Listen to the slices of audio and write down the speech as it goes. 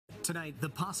Tonight, the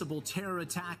possible terror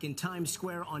attack in Times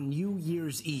Square on New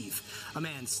Year's Eve. A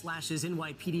man slashes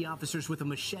NYPD officers with a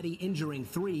machete, injuring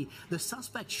 3. The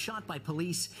suspect shot by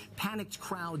police, panicked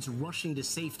crowds rushing to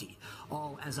safety.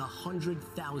 All as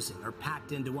 100,000 are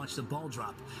packed in to watch the ball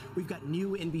drop. We've got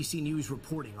new NBC News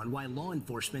reporting on why law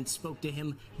enforcement spoke to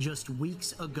him just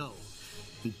weeks ago.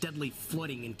 Deadly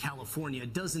flooding in California.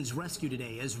 Dozens rescued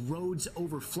today as roads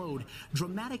overflowed.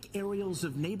 Dramatic aerials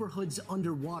of neighborhoods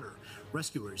underwater.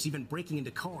 Rescuers even breaking into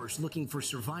cars looking for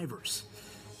survivors.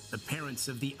 The parents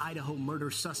of the Idaho murder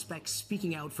suspect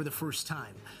speaking out for the first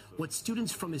time. What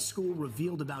students from his school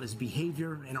revealed about his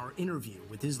behavior in our interview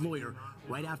with his lawyer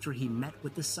right after he met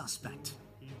with the suspect.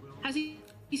 Has he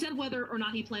said whether or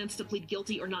not he plans to plead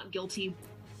guilty or not guilty?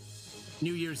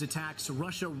 New Year's attacks,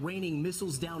 Russia raining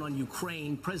missiles down on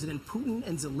Ukraine, President Putin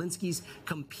and Zelensky's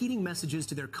competing messages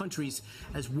to their countries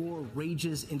as war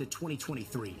rages into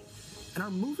 2023. And are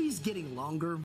movies getting longer?